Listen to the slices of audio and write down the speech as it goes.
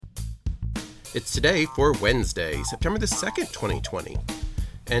It's today for Wednesday, September the 2nd, 2020.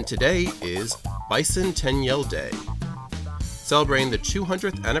 And today is Bicentennial Day, celebrating the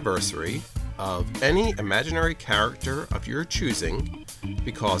 200th anniversary of any imaginary character of your choosing,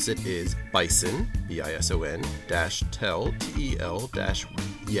 because it is Bison, B-I-S-O-N, dash tell, T-E-L, dash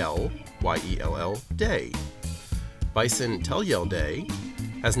yell, Y-E-L-L, day. Bicentennial Day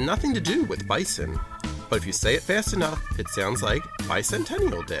has nothing to do with bison, but if you say it fast enough, it sounds like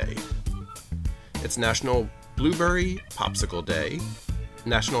Bicentennial Day. It's National Blueberry Popsicle Day,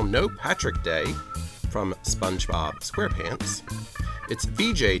 National No Patrick Day from SpongeBob SquarePants. It's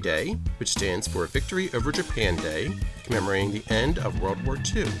VJ Day, which stands for Victory Over Japan Day, commemorating the end of World War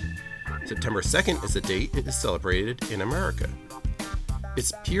II. September 2nd is the date it is celebrated in America.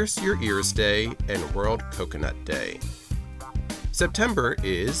 It's Pierce Your Ears Day and World Coconut Day. September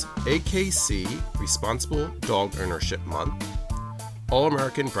is AKC Responsible Dog Ownership Month,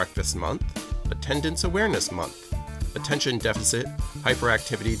 All-American Breakfast Month, Attendance Awareness Month, Attention Deficit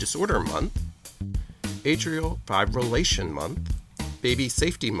Hyperactivity Disorder Month, Atrial Fibrillation Month, Baby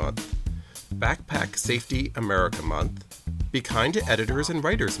Safety Month, Backpack Safety America Month, Be Kind to Editors and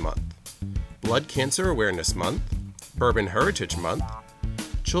Writers Month, Blood Cancer Awareness Month, Bourbon Heritage Month,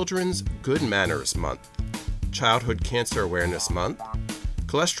 Children's Good Manners Month, Childhood Cancer Awareness Month,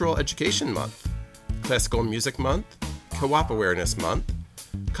 Cholesterol Education Month, Classical Music Month, Co-op Awareness Month,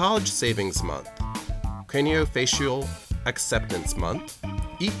 College Savings Month, Craniofacial Acceptance Month,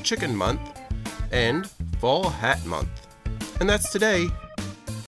 Eat Chicken Month, and Fall Hat Month. And that's today.